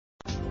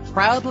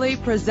Proudly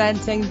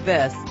presenting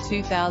this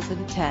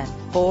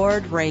 2010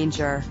 Ford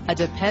Ranger. A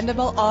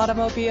dependable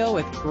automobile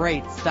with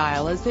great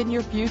style is in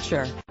your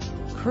future.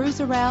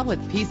 Cruise around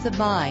with peace of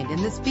mind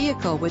in this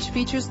vehicle, which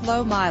features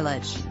low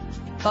mileage.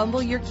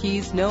 Fumble your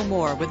keys no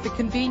more with the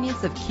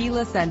convenience of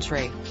keyless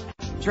entry.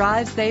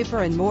 Drive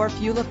safer and more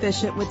fuel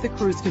efficient with the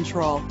cruise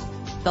control.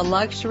 The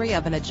luxury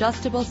of an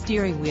adjustable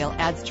steering wheel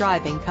adds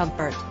driving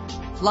comfort.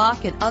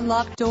 Lock and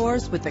unlock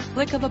doors with the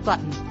click of a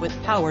button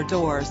with power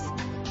doors.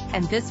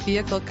 And this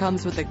vehicle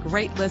comes with a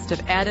great list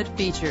of added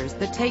features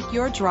that take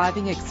your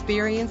driving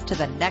experience to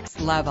the next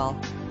level.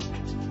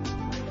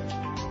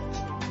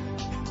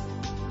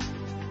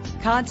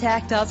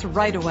 Contact us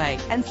right away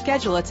and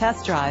schedule a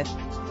test drive.